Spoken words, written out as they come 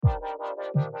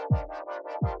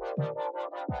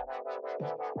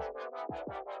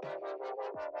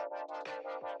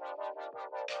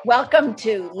Welcome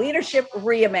to Leadership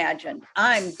Reimagined.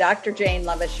 I'm Dr. Jane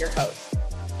Levis, your host.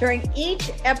 During each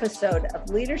episode of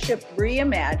Leadership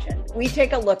Reimagined, we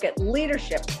take a look at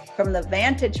leadership from the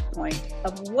vantage point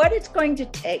of what it's going to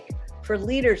take for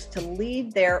leaders to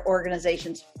lead their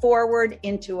organizations forward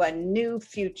into a new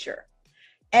future.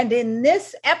 And in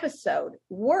this episode,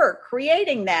 we're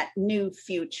creating that new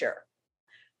future.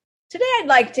 Today, I'd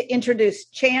like to introduce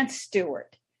Chance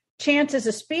Stewart. Chance is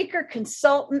a speaker,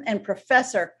 consultant, and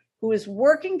professor who is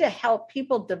working to help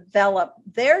people develop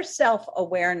their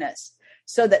self-awareness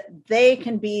so that they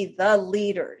can be the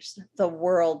leaders the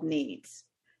world needs.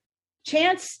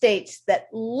 Chance states that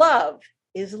love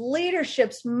is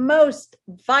leadership's most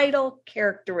vital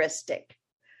characteristic.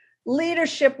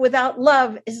 Leadership without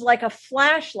love is like a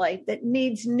flashlight that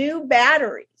needs new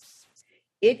batteries.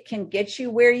 It can get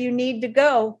you where you need to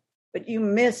go, but you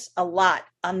miss a lot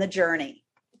on the journey.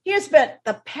 He has spent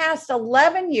the past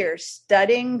 11 years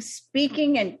studying,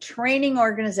 speaking, and training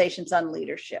organizations on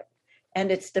leadership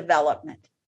and its development.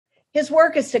 His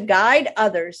work is to guide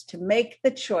others to make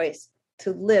the choice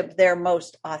to live their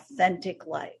most authentic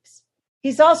lives.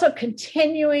 He's also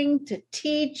continuing to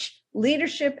teach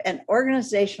leadership and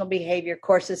organizational behavior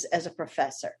courses as a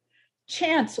professor.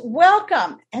 Chance,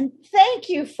 welcome, and thank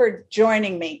you for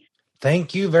joining me.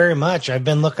 Thank you very much. I've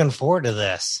been looking forward to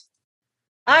this.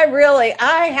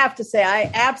 I have to say, I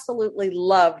absolutely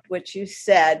loved what you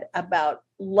said about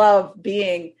love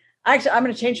being, actually, I'm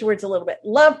going to change the words a little bit,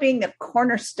 love being the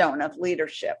cornerstone of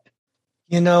leadership.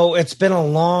 You know, it's been a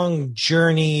long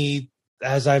journey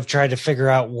as I've tried to figure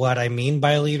out what I mean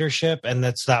by leadership. And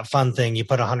that's that fun thing. You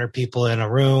put 100 people in a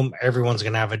room, everyone's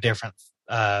going to have a different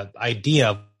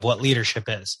idea of what leadership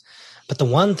is. But the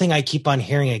one thing I keep on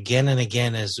hearing again and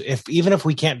again is even if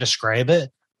we can't describe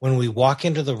it, when we walk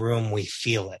into the room, we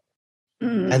feel it.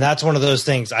 Mm-hmm. And that's one of those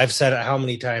things. I've said it how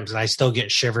many times, and I still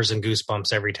get shivers and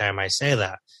goosebumps every time I say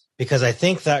that, because I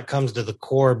think that comes to the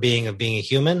core being of being a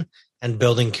human and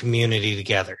building community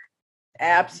together.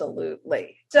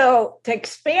 Absolutely. So to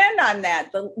expand on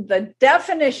that, the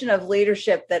definition of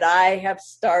leadership that I have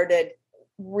started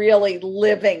really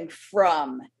living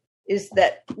from is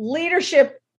that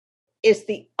leadership is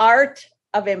the art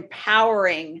of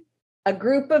empowering a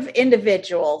group of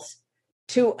individuals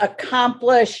to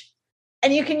accomplish,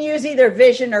 and you can use either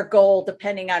vision or goal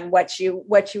depending on what you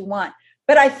want.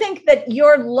 But I think that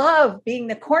your love being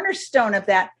the cornerstone of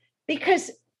that,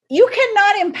 because you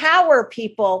cannot empower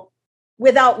people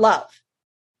without love.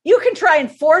 You can try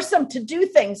and force them to do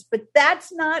things, but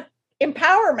that's not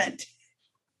empowerment.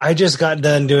 I just got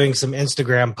done doing some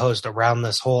Instagram post around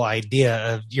this whole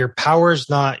idea of your power is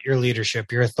not your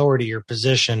leadership, your authority, your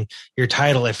position, your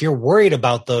title. If you're worried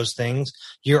about those things,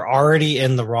 you're already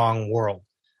in the wrong world.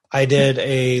 I did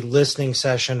a listening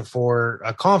session for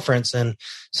a conference, and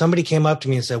somebody came up to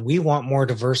me and said, we want more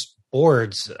diverse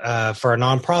boards for a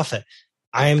nonprofit.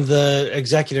 I'm the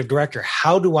executive director.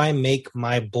 How do I make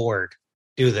my board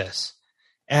do this?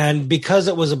 And because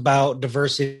it was about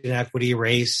diversity and equity,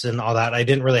 race, and all that, I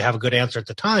didn't really have a good answer at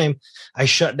the time. I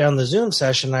shut down the Zoom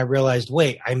session. I realized,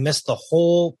 wait, I missed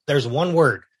there's one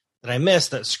word that I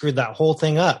missed that screwed that whole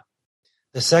thing up.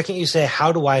 The second you say,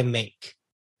 how do I make?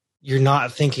 You're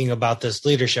not thinking about this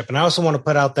leadership. And I also want to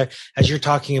put out there, as you're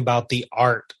talking about the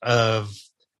art of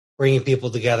bringing people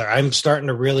together, I'm starting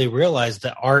to really realize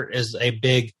that art is a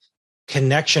big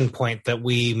connection point that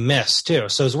we miss too.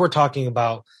 So as we're talking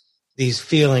about these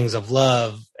feelings of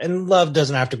love, and love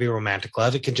doesn't have to be romantic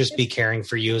love. It can just be caring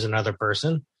for you as another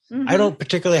person. Mm-hmm. I don't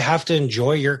particularly have to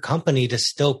enjoy your company to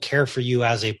still care for you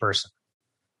as a person.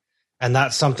 And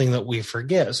that's something that we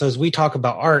forget. So as we talk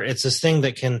about art, it's this thing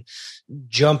that can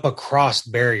jump across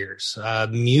barriers,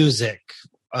 music,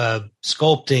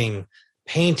 sculpting,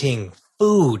 painting,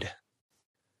 food.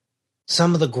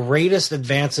 Some of the greatest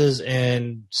advances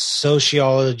in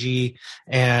sociology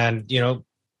and,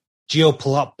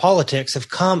 geopolitics have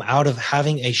come out of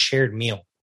having a shared meal,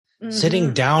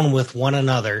 sitting down with one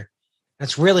another.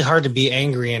 It's really hard to be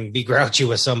angry and be grouchy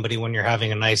with somebody when you're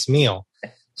having a nice meal.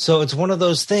 So it's one of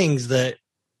those things that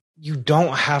you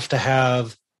don't have to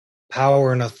have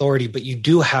power and authority, but you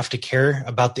do have to care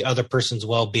about the other person's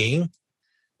well-being.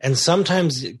 And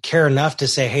sometimes care enough to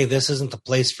say, hey, this isn't the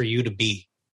place for you to be.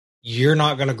 You're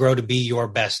not going to grow to be your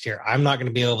best here. I'm not going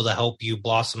to be able to help you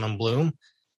blossom and bloom.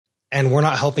 And we're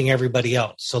not helping everybody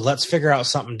else. So let's figure out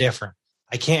something different.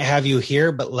 I can't have you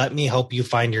here, but let me help you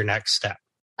find your next step.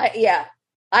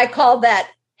 I call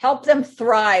that help them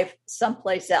thrive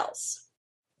someplace else.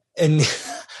 And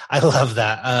I love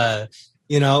that.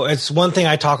 It's one thing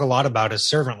I talk a lot about is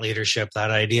servant leadership,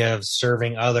 that idea of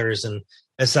serving others. And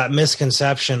it's that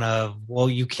misconception of, well,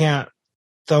 you can't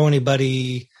throw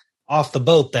anybody off the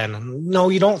boat then. No,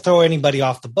 you don't throw anybody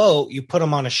off the boat. You put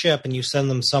them on a ship and you send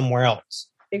them somewhere else.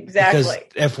 Exactly.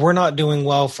 Because if we're not doing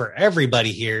well for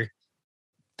everybody here,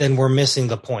 then we're missing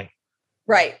the point.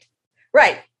 Right.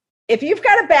 If you've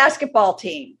got a basketball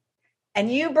team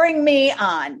and you bring me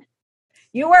on,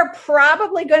 you are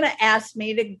probably going to ask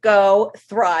me to go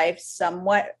thrive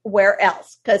somewhere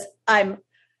else because I'm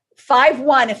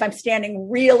 5'1" if I'm standing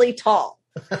really tall.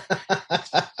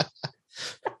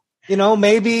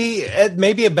 Maybe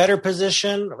a better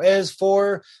position is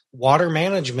for water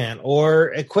management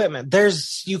or equipment.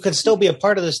 You can still be a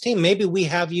part of this team. Maybe we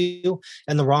have you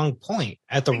in the wrong point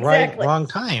at the wrong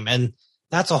time. And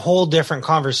that's a whole different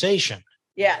conversation.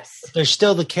 Yes. But there's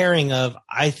still the caring of,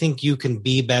 I think you can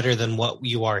be better than what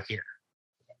you are here.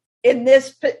 In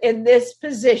this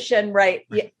position, right?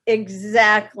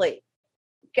 Exactly.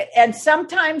 And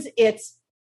sometimes it's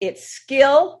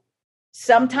skill.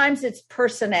 Sometimes it's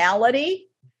personality.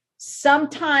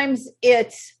 Sometimes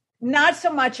it's not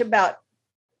so much about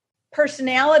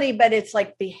personality, but it's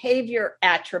like behavior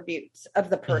attributes of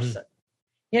the person.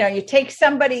 Mm-hmm. You take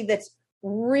somebody that's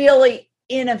really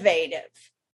innovative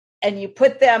and you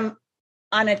put them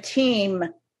on a team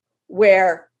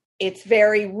where it's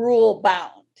very rule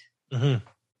bound. Mm-hmm.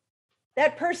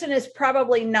 That person is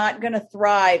probably not going to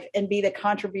thrive and be the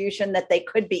contribution that they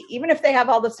could be, even if they have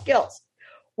all the skills.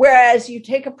 Whereas you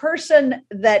take a person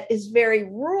that is very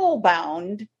rule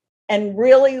bound and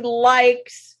really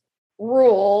likes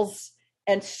rules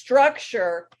and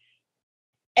structure,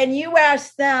 and you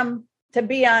ask them to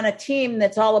be on a team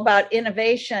that's all about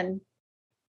innovation,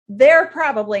 they're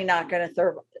probably not going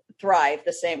to thrive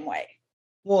the same way.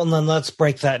 Well, and then let's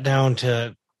break that down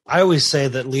to, I always say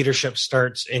that leadership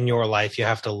starts in your life. You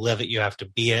have to live it. You have to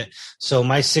be it. So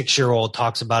my 6-year-old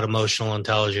talks about emotional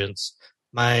intelligence.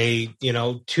 My,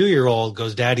 2-year-old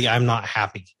goes, Daddy, I'm not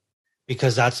happy,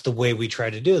 because that's the way we try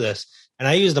to do this. And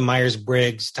I use the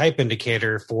Myers-Briggs type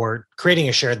indicator for creating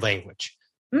a shared language.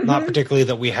 Mm-hmm. Not particularly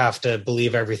that we have to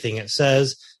believe everything it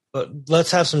says, but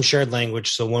let's have some shared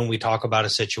language so when we talk about a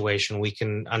situation, we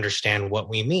can understand what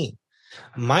we mean.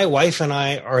 My wife and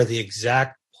I are the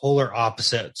exact polar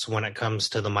opposites when it comes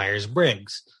to the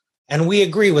Myers-Briggs. And we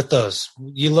agree with those.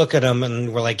 You look at them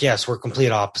and we're like, yes, we're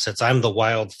complete opposites. I'm the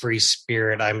wild, free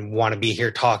spirit. I want to be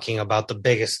here talking about the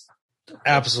biggest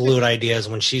absolute ideas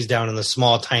when she's down in the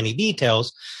small, tiny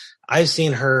details. I've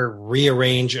seen her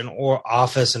rearrange an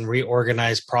office and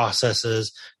reorganize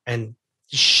processes and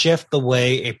shift the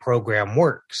way a program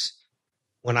works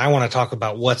when I want to talk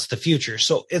about what's the future.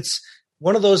 So it's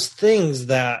one of those things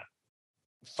that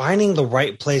finding the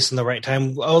right place and the right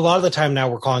time, a lot of the time now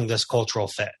we're calling this cultural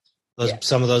fit.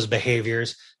 Some of those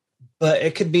behaviors, but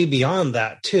it could be beyond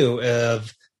that too.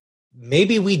 Of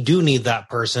maybe we do need that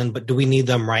person, but do we need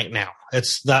them right now?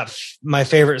 It's that my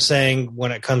favorite saying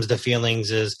when it comes to feelings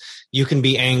is you can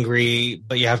be angry,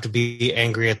 but you have to be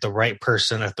angry at the right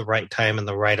person at the right time and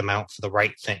the right amount for the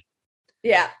right thing.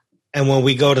 Yeah. And when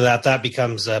we go to that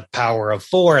becomes a power of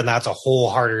 4, and that's a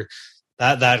whole harder.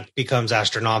 That becomes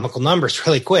astronomical numbers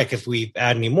really quick if we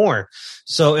add any more.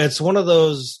 So it's one of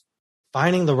those.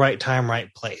 Finding the right time,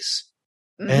 right place.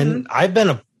 Mm-hmm. And I've been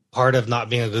a part of not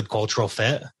being a good cultural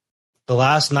fit. The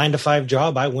last 9-to-5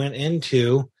 job I went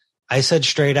into, I said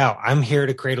straight out, I'm here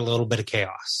to create a little bit of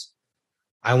chaos.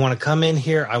 I want to come in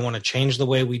here. I want to change the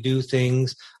way we do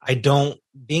things.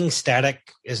 Being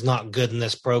static is not good in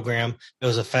this program. It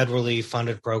was a federally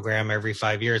funded program. Every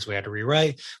 5 years we had to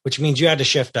rewrite, which means you had to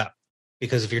shift up,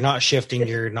 because if you're not shifting,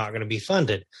 you're not going to be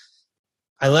funded.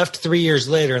 I left 3 years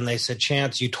later and they said,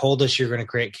 Chance, you told us you're going to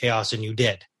create chaos, and you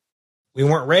did. We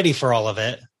weren't ready for all of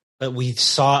it, but we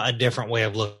saw a different way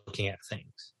of looking at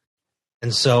things.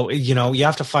 And so, you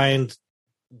have to find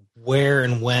where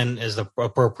and when is the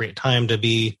appropriate time to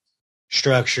be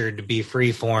structured, to be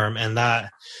free form. And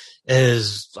that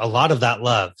is a lot of that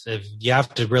love. If you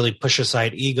have to really push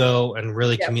aside ego and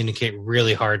really communicate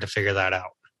really hard to figure that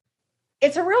out.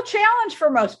 It's a real challenge for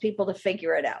most people to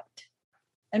figure it out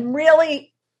and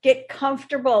really get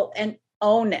comfortable and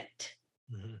own it.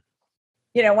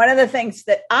 Mm-hmm. One of the things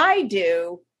that I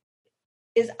do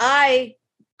is I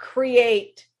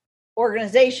create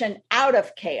organization out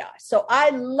of chaos. So I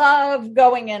love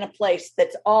going in a place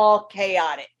that's all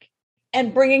chaotic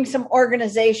and bringing some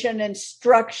organization and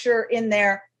structure in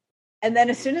there. And then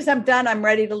as soon as I'm done, I'm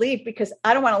ready to leave because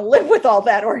I don't want to live with all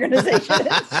that organization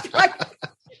and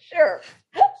structure.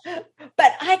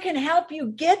 But I can help you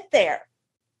get there.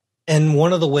 And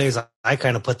one of the ways I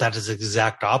kind of put that is the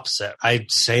exact opposite. I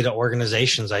say to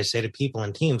organizations, I say to people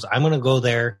and teams, I'm going to go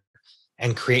there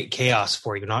and create chaos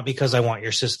for you, not because I want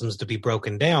your systems to be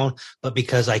broken down, but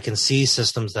because I can see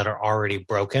systems that are already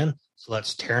broken. So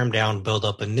let's tear them down, build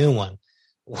up a new one.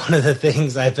 One of the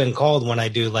things I've been called when I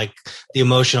do like the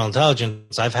emotional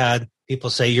intelligence, I've had people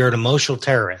say you're an emotional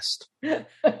terrorist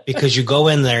because you go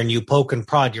in there and you poke and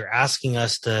prod. You're asking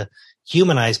us to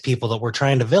humanize people that we're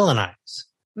trying to villainize.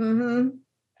 Mm-hmm. And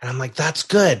I'm like, that's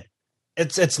good.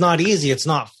 It's not easy. It's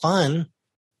not fun,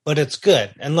 but it's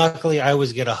good. And luckily I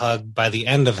always get a hug by the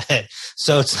end of it.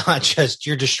 So it's not just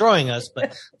you're destroying us,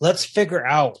 but let's figure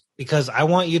out, because I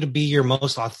want you to be your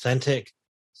most authentic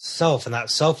self. And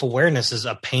that self-awareness is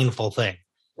a painful thing.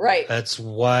 Right. That's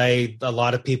why a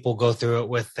lot of people go through it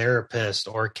with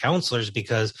therapists or counselors,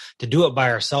 because to do it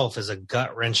by ourselves is a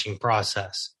gut-wrenching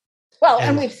process. Well,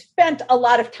 and we've spent a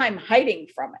lot of time hiding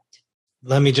from it.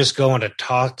 Let me just go into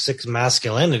toxic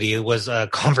masculinity. It was a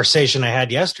conversation I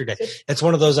had yesterday. It's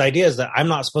one of those ideas that I'm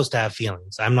not supposed to have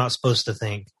feelings. I'm not supposed to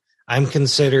think. I'm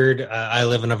considered, I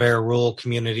live in a very rural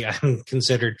community. I'm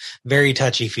considered very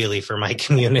touchy-feely for my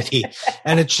community.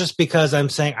 And it's just because I'm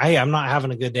saying, hey, I'm not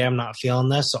having a good day. I'm not feeling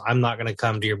this, so I'm not going to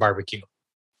come to your barbecue.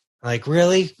 Like,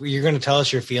 really? You're going to tell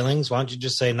us your feelings? Why don't you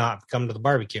just say not come to the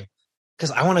barbecue?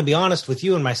 Because I want to be honest with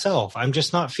you and myself. I'm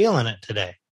just not feeling it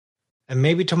today. And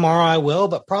maybe tomorrow I will,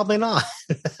 but probably not.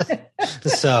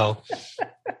 So,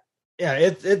 yeah,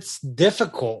 it's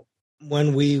difficult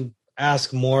when we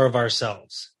ask more of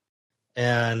ourselves.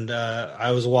 And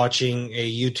I was watching a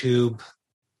YouTube,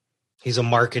 he's a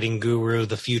marketing guru,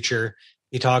 The Future.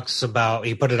 He talks about,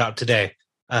 he put it out today,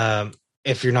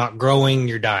 if you're not growing,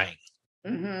 you're dying.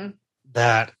 Mm-hmm.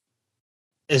 That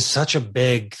is such a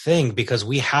big thing because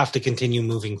we have to continue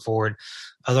moving forward.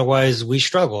 Otherwise, we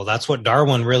struggle. That's what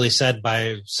Darwin really said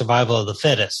by survival of the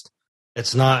fittest.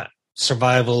 It's not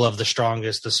survival of the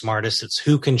strongest, the smartest. It's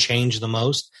who can change the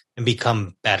most and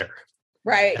become better.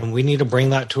 Right. And we need to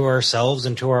bring that to ourselves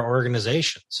and to our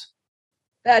organizations.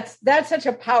 That's such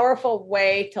a powerful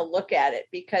way to look at it,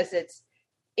 because it's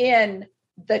in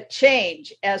the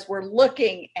change as we're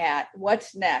looking at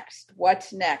what's next,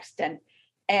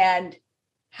 and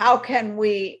how can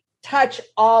we touch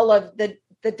all of the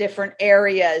different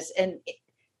areas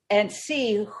and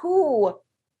see who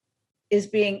is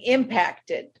being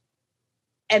impacted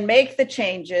and make the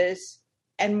changes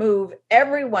and move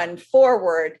everyone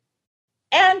forward.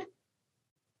 And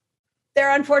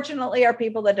there unfortunately are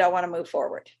people that don't want to move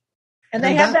forward, and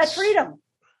they have that freedom.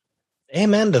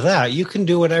 Amen to that. You can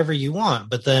do whatever you want,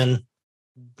 but then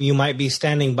you might be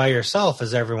standing by yourself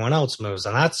as everyone else moves.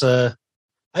 And that's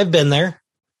I've been there,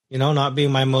 not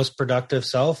being my most productive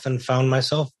self, and found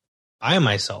myself by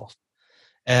myself.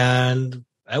 And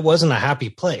it wasn't a happy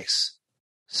place.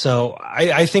 So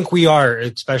I think we are,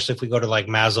 especially if we go to like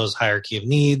Maslow's hierarchy of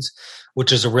needs,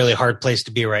 which is a really hard place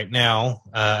to be right now,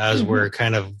 as we're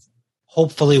kind of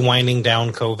hopefully winding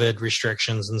down COVID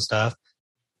restrictions and stuff.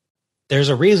 There's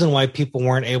a reason why people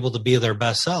weren't able to be their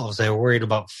best selves. They were worried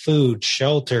about food,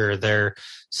 shelter, their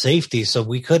safety. So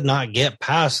we could not get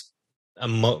past,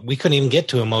 we couldn't even get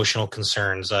to emotional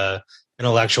concerns,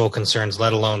 intellectual concerns,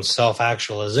 let alone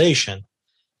self-actualization.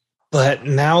 But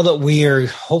now that we are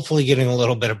hopefully getting a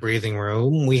little bit of breathing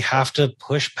room, we have to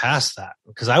push past that,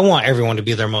 because I want everyone to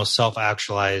be their most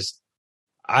self-actualized.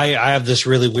 I have this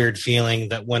really weird feeling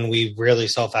that when we really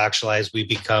self-actualize, we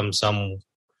become some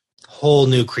whole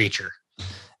new creature.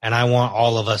 And I want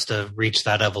all of us to reach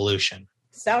that evolution.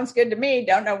 Sounds good to me.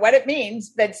 Don't know what it means,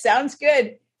 but sounds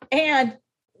good. And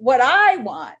what I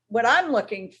want, what I'm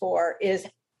looking for is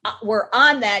we're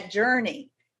on that journey.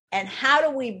 And how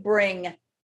do we bring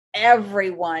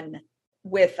everyone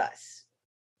with us?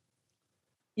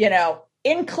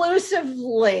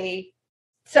 Inclusively.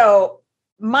 So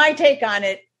my take on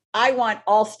it, I want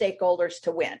all stakeholders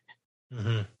to win.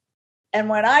 Mm-hmm. And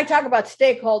when I talk about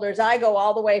stakeholders, I go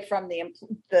all the way from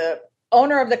the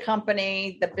owner of the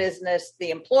company, the business,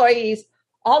 the employees,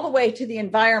 all the way to the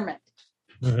environment.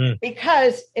 Mm-hmm.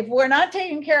 Because if we're not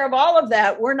taking care of all of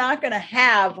that, we're not going to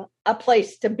have a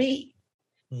place to be.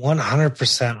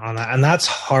 100% on that. And that's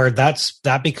hard.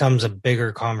 That becomes a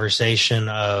bigger conversation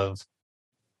of,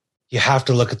 you have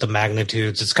to look at the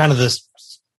magnitudes. It's kind of this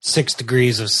 6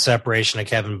 degrees of separation of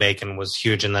Kevin Bacon was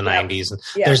huge in the 90s. And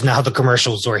there's now the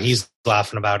commercials where he's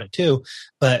laughing about it too.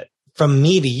 But from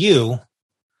me to you,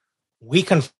 we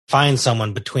can find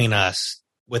someone between us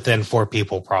within 4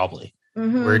 people probably.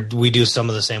 Mm-hmm. Where we do some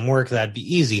of the same work. That'd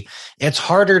be easy. It's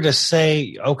harder to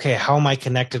say, okay, how am I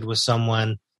connected with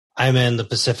someone? I'm in the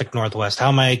Pacific Northwest. How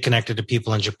am I connected to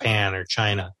people in Japan or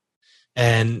China?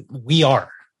 And we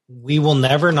will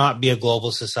never not be a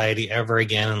global society ever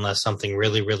again unless something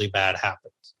really, really bad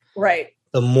happens. Right.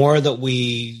 The more that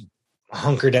we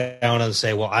hunker down and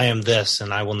say, well, I am this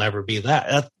and I will never be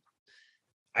that.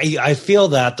 I feel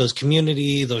that those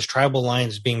community, those tribal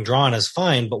lines being drawn is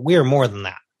fine, but we are more than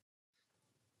that.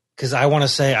 Because I want to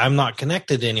say I'm not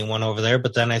connected to anyone over there,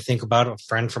 but then I think about a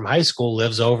friend from high school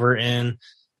lives over in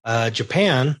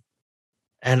Japan,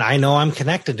 and I know I'm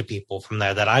connected to people from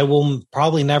there that I will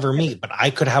probably never meet, but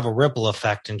I could have a ripple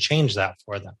effect and change that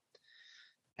for them.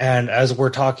 And as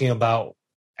we're talking about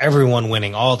everyone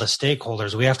winning, all the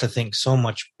stakeholders, we have to think so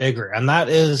much bigger. And that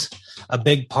is a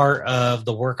big part of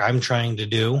the work I'm trying to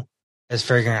do, is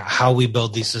figuring out how we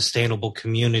build these sustainable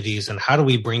communities and how do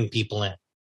we bring people in.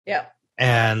 Yeah.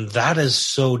 And that is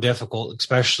so difficult,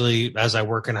 especially as I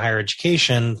work in higher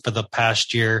education for the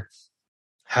past year,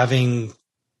 having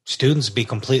students be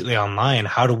completely online.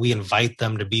 How do we invite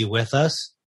them to be with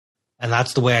us? And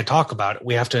that's the way I talk about it.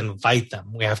 We have to invite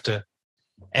them.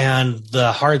 And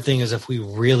the hard thing is, if we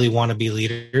really want to be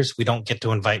leaders, we don't get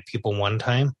to invite people one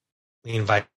time. We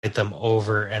invite them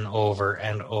over and over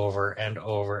and over and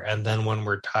over. And then when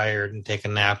we're tired and take a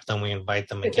nap, then we invite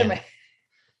them again.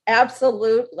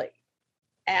 Absolutely.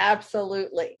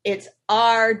 Absolutely. It's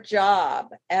our job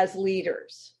as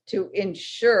leaders to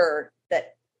ensure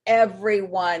that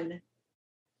everyone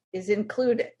is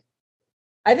included.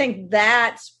 I think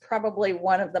that's probably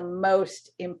one of the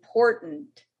most important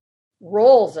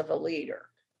roles of a leader,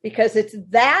 because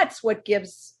that's what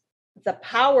gives the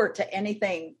power to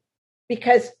anything.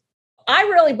 Because I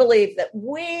really believe that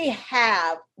we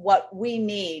have what we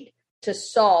need to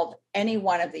solve any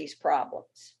one of these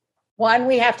problems. One,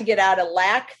 we have to get out of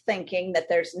lack thinking that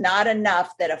there's not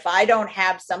enough, that if I don't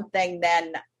have something,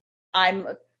 then I'm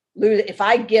losing. If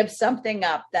I give something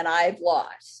up, then I've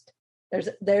lost.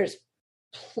 There's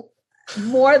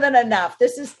more than enough.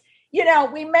 This is,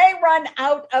 we may run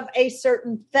out of a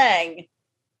certain thing.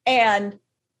 And,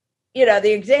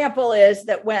 the example is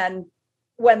that when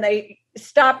they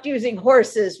stopped using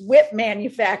horses, whip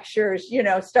manufacturers,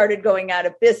 started going out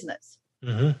of business.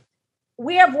 Mm-hmm.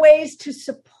 We have ways to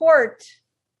support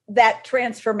that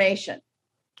transformation.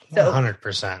 So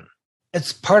 100%.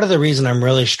 It's part of the reason I'm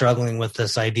really struggling with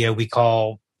this idea we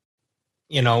call,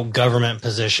 government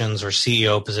positions or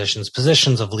CEO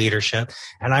positions of leadership.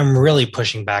 And I'm really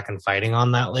pushing back and fighting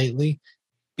on that lately,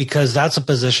 because that's a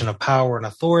position of power and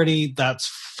authority. That's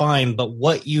fine. But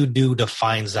what you do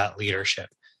defines that leadership.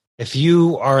 If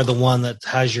you are the one that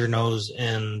has your nose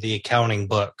in the accounting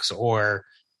books, or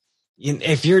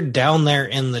if you're down there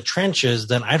in the trenches,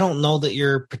 then I don't know that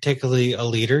you're particularly a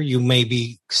leader. You may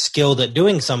be skilled at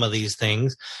doing some of these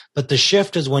things, but the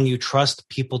shift is when you trust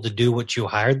people to do what you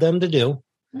hired them to do,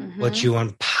 mm-hmm. what you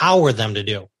empower them to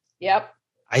do. Yep.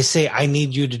 I say, I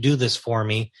need you to do this for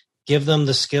me. Give them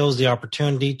the skills, the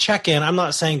opportunity, check in. I'm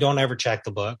not saying don't ever check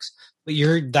the books, but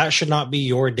that should not be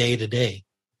your day to day.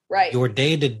 Right. Your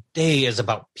day to day is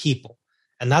about people.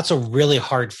 And that's a really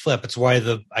hard flip. It's why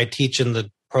I teach in the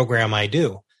program I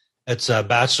do. It's a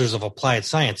Bachelor's of Applied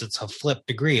Science. It's a flip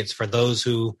degree. It's for those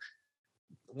who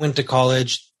went to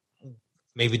college,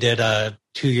 maybe did a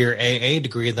 2-year AA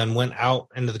degree, then went out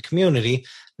into the community,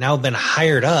 now been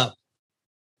hired up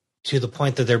to the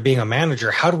point that they're being a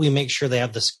manager. How do we make sure they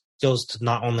have the skills to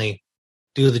not only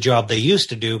do the job they used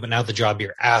to do, but now the job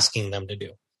you're asking them to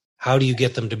do? How do you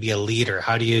get them to be a leader?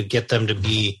 How do you get them to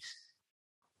be...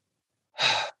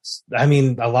 I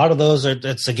mean, a lot of those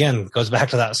goes back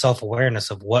to that self-awareness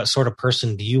of what sort of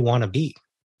person do you want to be?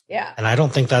 Yeah. And I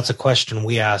don't think that's a question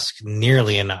we ask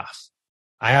nearly enough.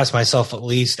 I ask myself at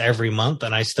least every month,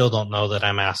 and I still don't know that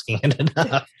I'm asking it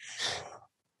enough.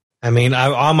 I mean,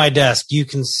 on my desk, you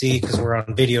can see, because we're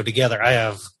on video together, I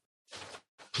have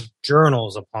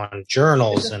journals upon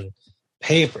journals and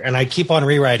paper, and I keep on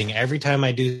rewriting. Every time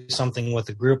I do something with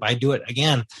a group, I do it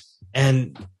again.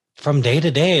 And from day to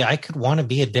day, I could want to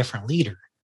be a different leader,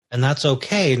 and that's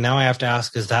okay. Now I have to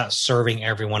ask, is that serving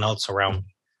everyone else around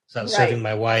me? Is that serving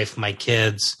my wife, my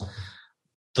kids,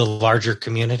 the larger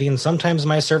community? And sometimes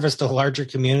my service to the larger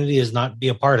community is not be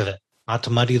a part of it, not to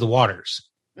muddy the waters.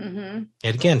 Mm-hmm.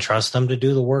 And again, trust them to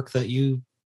do the work that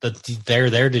they're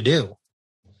there to do.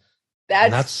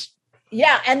 That's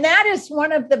and that is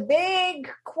one of the big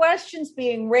questions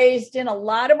being raised in a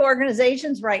lot of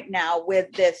organizations right now,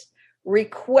 with this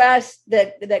request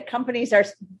that companies are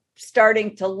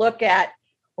starting to look at.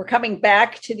 We're coming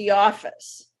back to the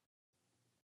office,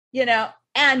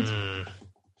 and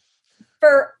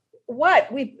for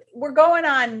what we're going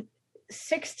on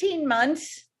 16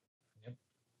 months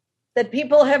that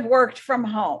people have worked from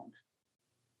home.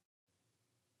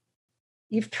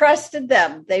 You've trusted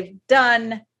them. They've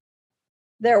done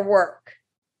their work.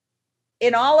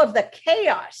 In all of the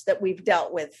chaos that we've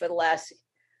dealt with for the last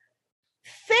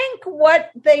think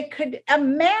what they could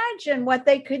imagine, what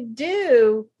they could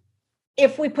do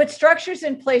if we put structures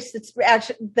in place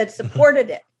that supported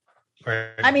it. Right.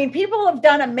 I mean, people have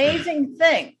done amazing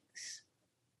things.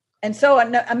 And so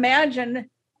imagine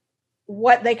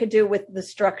what they could do with the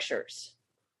structures.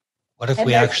 What if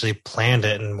we actually planned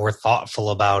it and were thoughtful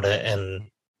about it? And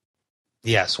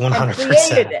yes, 100%. And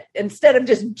created it instead of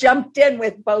just jumped in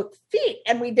with both feet,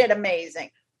 and we did amazing.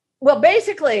 Well,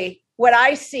 basically, what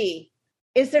I see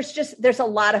is there's a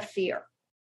lot of fear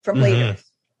from leaders.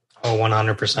 Oh,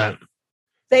 100%.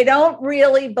 They don't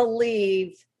really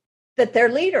believe that they're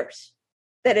leaders,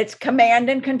 that it's command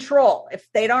and control. If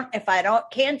I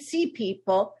can't see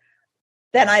people,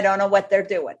 then I don't know what they're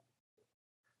doing.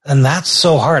 And that's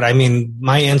so hard. I mean,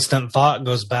 my instant thought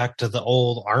goes back to the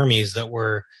old armies that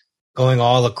were going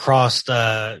all across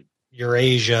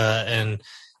Eurasia, and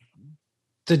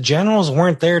the generals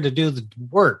weren't there to do the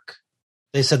work.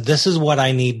 They said, this is what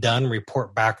I need done,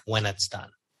 report back when it's done.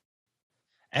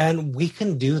 And we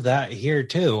can do that here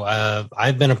too.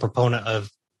 I've been a proponent of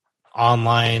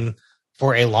online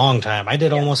for a long time. I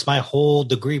did almost my whole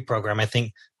degree program. I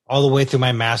think all the way through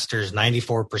my master's,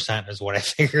 94% is what I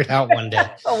figured out one day.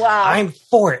 Oh, wow. I'm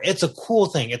for it. It's a cool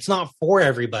thing. It's not for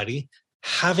everybody.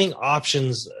 Having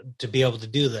options to be able to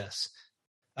do this.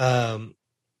 I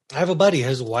have a buddy,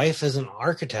 his wife is an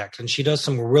architect, and she does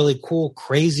some really cool,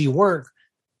 crazy work.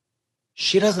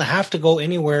 She doesn't have to go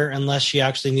anywhere unless she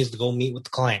actually needs to go meet with the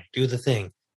client, do the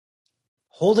thing.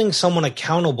 Holding someone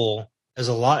accountable is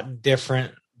a lot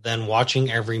different than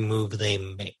watching every move they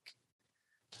make.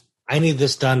 I need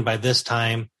this done by this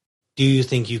time. Do you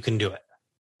think you can do it?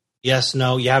 Yes,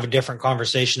 no. You have a different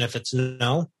conversation if it's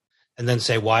no, and then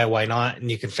say why not, and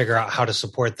you can figure out how to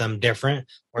support them different,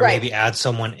 or maybe add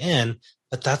someone in.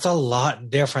 But that's a lot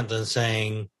different than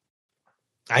saying,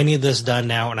 I need this done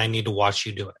now and I need to watch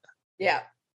you do it. Yeah.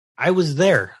 I was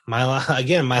there. My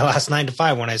last 9 to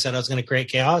 5, when I said I was going to create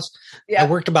chaos, I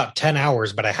worked about 10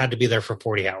 hours, but I had to be there for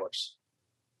 40 hours.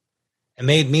 It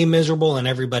made me miserable and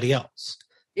everybody else.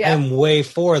 Yeah. I'm way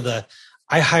for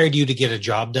I hired you to get a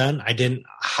job done. I didn't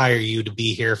hire you to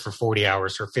be here for 40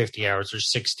 hours or 50 hours or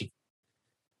 60.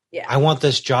 Yeah. I want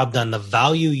this job done. The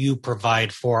value you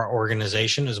provide for our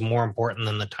organization is more important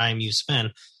than the time you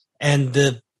spend.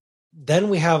 And then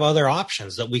we have other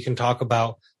options that we can talk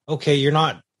about. Okay, you're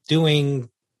not doing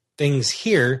things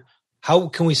here. How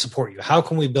can we support you? How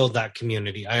can we build that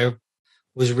community? I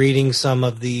was reading some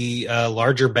of the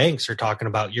larger banks are talking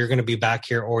about you're going to be back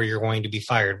here or you're going to be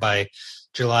fired by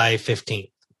July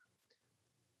 15th.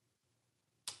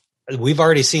 We've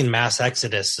already seen mass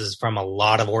exoduses from a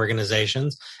lot of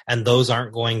organizations, and those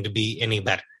aren't going to be any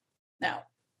better. No.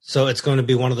 So it's going to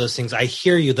be one of those things. I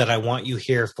hear you that I want you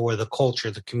here for the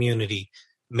culture, the community.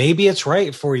 Maybe it's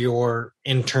right for your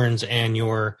interns and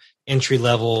your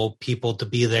entry-level people to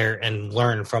be there and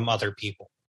learn from other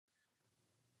people.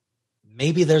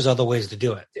 Maybe there's other ways to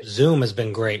do it. Zoom has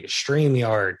been great.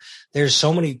 StreamYard. There's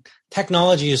so many.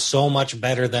 Technology is so much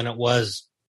better than it was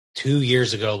 2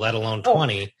 years ago, let alone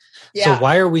 20. Oh, yeah. So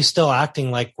why are we still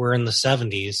acting like we're in the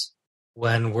 70s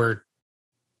when we're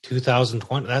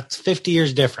 2020? That's 50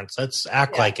 years difference. Let's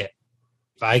act like it.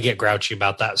 I get grouchy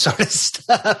about that sort of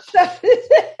stuff.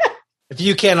 If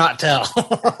you cannot tell. So do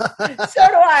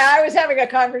I. I was having a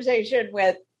conversation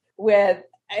with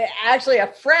actually a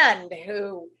friend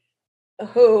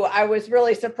who I was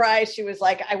really surprised. She was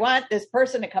like, I want this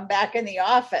person to come back in the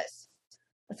office.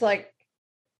 It's like,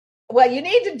 well, you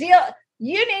need to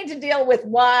deal with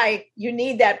why you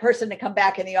need that person to come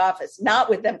back in the office, not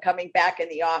with them coming back in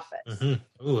the office.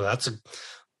 Mm-hmm. Ooh, that's a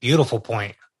beautiful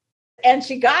point. And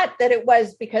she got that it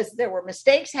was because there were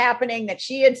mistakes happening that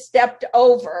she had stepped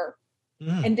over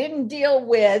and didn't deal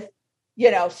with,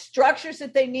 structures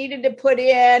that they needed to put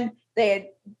in.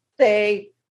 They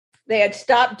had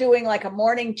stopped doing like a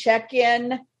morning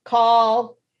check-in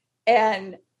call.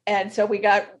 And so we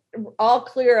got all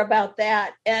clear about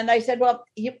that. And I said, well,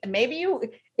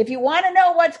 if you want to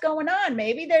know what's going on,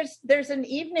 maybe there's an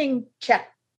evening check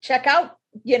out,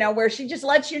 where she just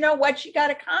lets you know what she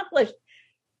got accomplished.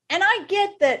 And I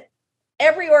get that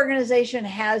every organization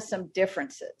has some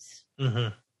differences.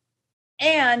 Mm-hmm.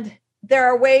 And there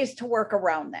are ways to work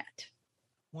around that.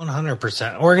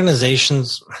 100%.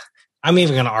 Organizations, I'm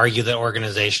even going to argue that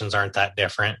organizations aren't that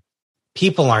different.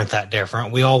 People aren't that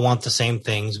different. We all want the same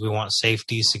things. We want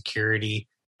safety, security,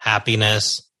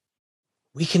 happiness.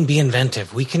 We can be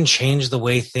inventive. We can change the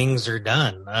way things are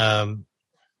done.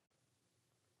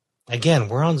 Again,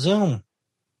 we're on Zoom.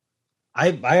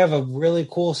 I have a really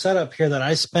cool setup here that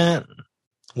I spent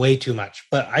way too much,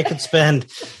 but I could spend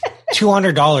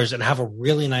 $200 and have a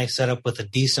really nice setup with a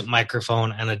decent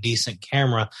microphone and a decent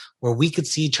camera where we could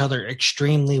see each other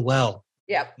extremely well.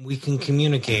 Yep. We can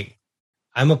communicate.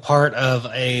 I'm a part of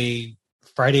a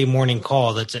Friday morning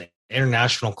call that's an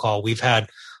international call. We've had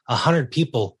 100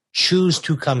 people choose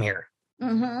to come here.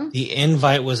 Mm-hmm. The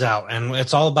invite was out, and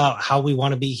it's all about how we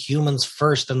want to be humans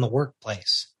first in the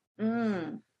workplace.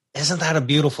 Mm. Isn't that a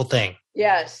beautiful thing?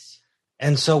 Yes.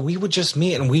 And so we would just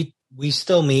meet, and we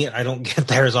still meet. I don't get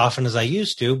there as often as I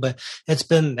used to, but it's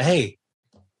been, hey,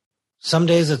 some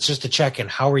days it's just a check-in.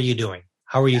 How are you doing?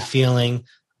 How are you feeling?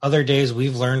 Other days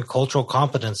we've learned cultural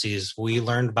competencies. We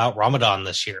learned about Ramadan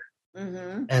this year.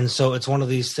 Mm-hmm. And so it's one of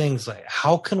these things like,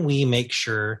 how can we make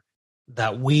sure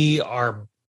that we are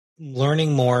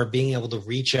learning more, being able to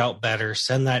reach out better,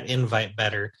 send that invite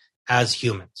better as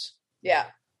humans? Yeah.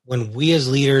 When we as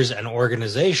leaders and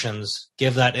organizations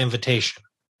give that invitation,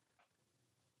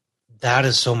 that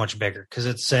is so much bigger because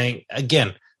it's saying,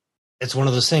 again, it's one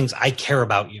of those things, I care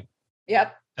about you.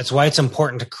 Yep. That's why it's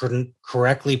important to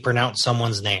correctly pronounce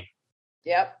someone's name.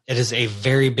 Yep. It is a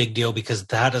very big deal because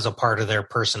that is a part of their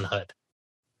personhood.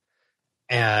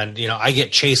 And, I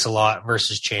get Chase a lot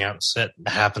versus Chance. It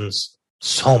happens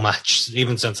so much,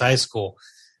 even since high school.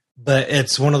 But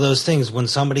it's one of those things, when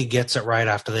somebody gets it right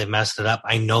after they've messed it up,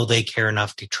 I know they care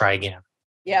enough to try again.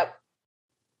 Yep.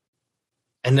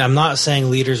 And I'm not saying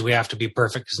leaders, we have to be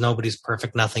perfect because nobody's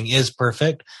perfect. Nothing is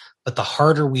perfect. But the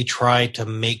harder we try to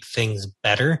make things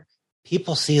better,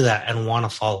 people see that and want to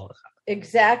follow that.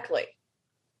 Exactly.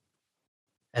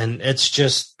 And it's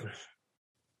just,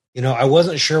 I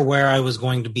wasn't sure where I was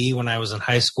going to be when I was in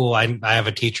high school. I have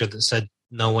a teacher that said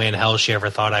no way in hell she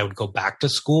ever thought I would go back to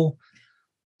school.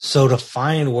 So to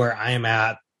find where I am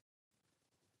at,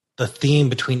 the theme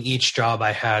between each job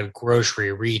I had,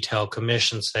 grocery, retail,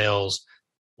 commission sales,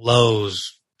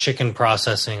 Lowe's, chicken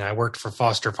processing. I worked for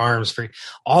Foster Farms, for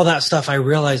all that stuff. I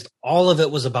realized all of it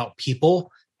was about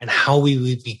people and how we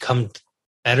would become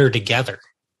better together.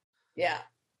 Yeah.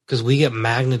 Because we get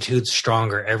magnitudes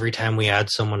stronger every time we add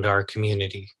someone to our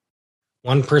community.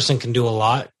 One person can do a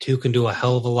lot. Two can do a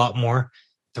hell of a lot more.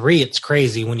 Three, it's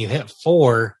crazy. When you hit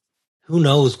four, who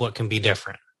knows what can be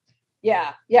different?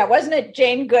 Yeah. Yeah. Wasn't it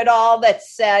Jane Goodall that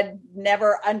said,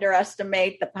 never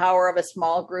underestimate the power of a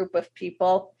small group of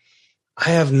people? I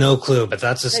have no clue, but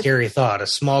that's a scary thought. A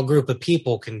small group of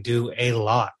people can do a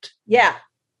lot. Yeah.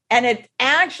 And it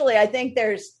actually, I think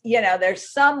there's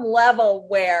some level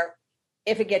where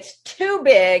if it gets too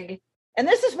big, and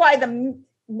this is why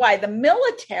the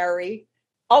military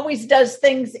always does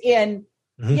things in,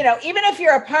 even if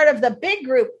you're a part of the big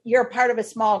group, you're a part of a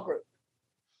small group.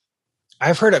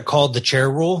 I've heard it called the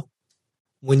chair rule.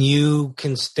 When you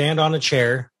can stand on a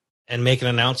chair and make an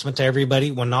announcement to everybody,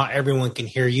 when not everyone can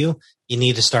hear you, you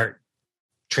need to start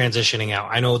transitioning out.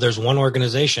 I know there's one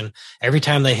organization, every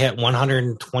time they hit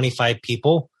 125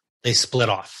 people, they split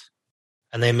off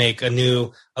and they make a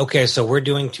new, okay, so we're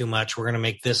doing too much. We're going to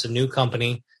make this a new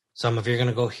company. Some of you are going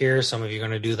to go here. Some of you are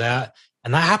going to do that.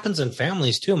 And that happens in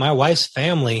families too. My wife's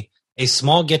family, a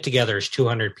small get together is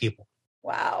 200 people.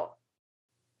 Wow.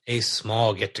 A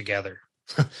small get together.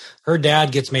 Her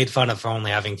dad gets made fun of for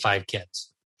only having 5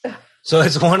 kids. So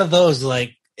it's one of those,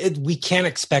 we can't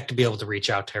expect to be able to reach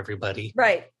out to everybody.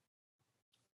 Right.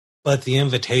 But the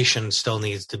invitation still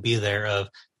needs to be there of,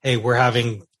 hey, we're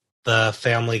having the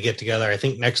family get together, I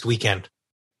think next weekend.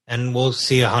 And we'll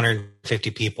see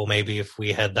 150 people maybe if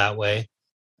we head that way.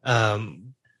 But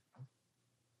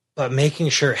making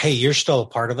sure, hey, you're still a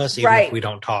part of us even if we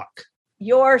don't talk.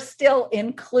 You're still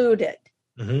included.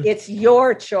 Mm-hmm. It's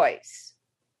your choice.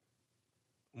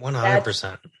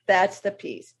 100%. That's the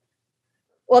piece.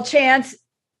 Well, Chance,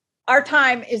 our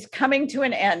time is coming to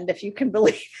an end, if you can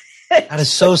believe it. That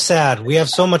is so sad. We have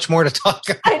so much more to talk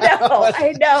about.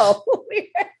 I know.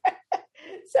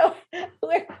 So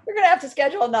we're going to have to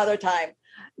schedule another time.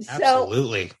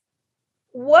 Absolutely.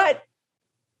 So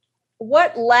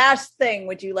what last thing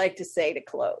would you like to say to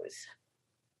close?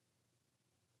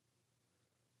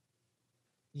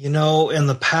 In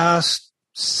the past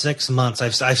 6 months,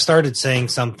 I've started saying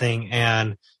something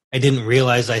and I didn't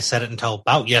realize I said it until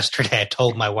about yesterday. I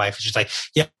told my wife, she's like,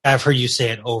 yeah, I've heard you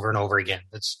say it over and over again.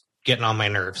 It's getting on my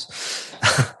nerves.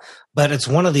 But it's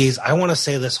one of these, I want to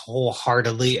say this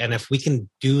wholeheartedly. And if we can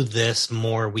do this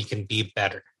more, we can be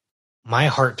better. My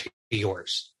heart to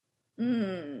yours.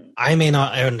 I may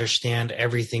not understand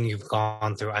everything you've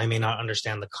gone through. I may not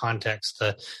understand the context,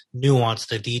 the nuance,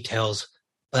 the details.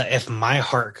 But if my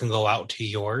heart can go out to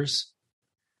yours,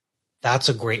 that's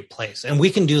a great place. And we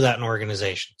can do that in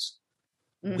organizations.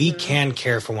 Mm-hmm. We can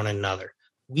care for one another.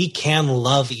 We can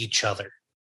love each other.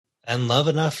 and love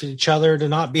enough each other to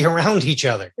not be around each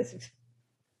other.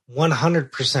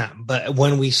 100%. But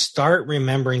when we start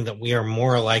remembering that we are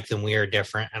more alike than we are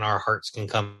different and our hearts can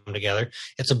come together,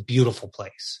 it's a beautiful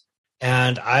place.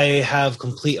 And I have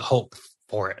complete hope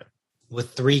for it.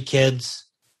 With 3 kids,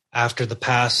 after the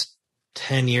past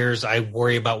 10 years, I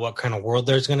worry about what kind of world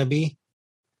there's going to be.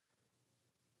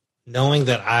 Knowing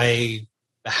that I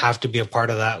have to be a part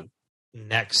of that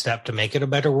next step to make it a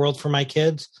better world for my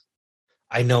kids,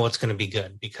 I know it's going to be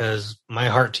good, because my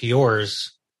heart to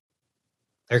yours,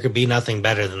 there could be nothing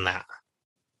better than that.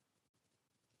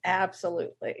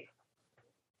 Absolutely.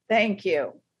 Thank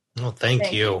you. Well,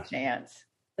 thank you. Chance.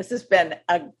 This has been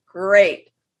a great,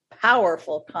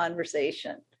 powerful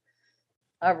conversation.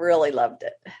 I really loved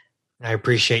it. I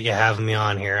appreciate you having me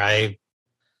on here. I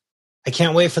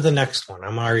can't wait for the next one.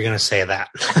 I'm already going to say that.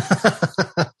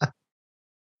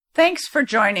 Thanks for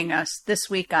joining us this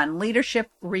week on Leadership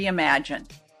Reimagined.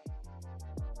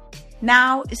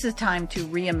 Now is the time to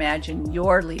reimagine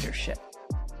your leadership.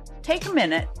 Take a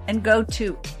minute and go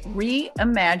to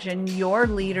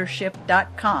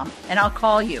reimagineyourleadership.com and I'll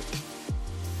call you.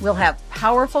 We'll have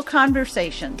powerful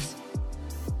conversations.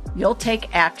 You'll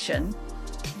take action.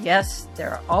 Yes,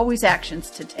 there are always actions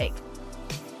to take.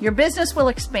 Your business will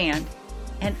expand,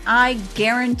 and I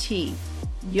guarantee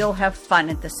you'll have fun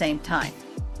at the same time.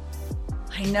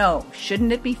 I know,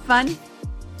 shouldn't it be fun?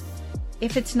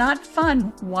 If it's not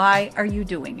fun, why are you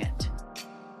doing it?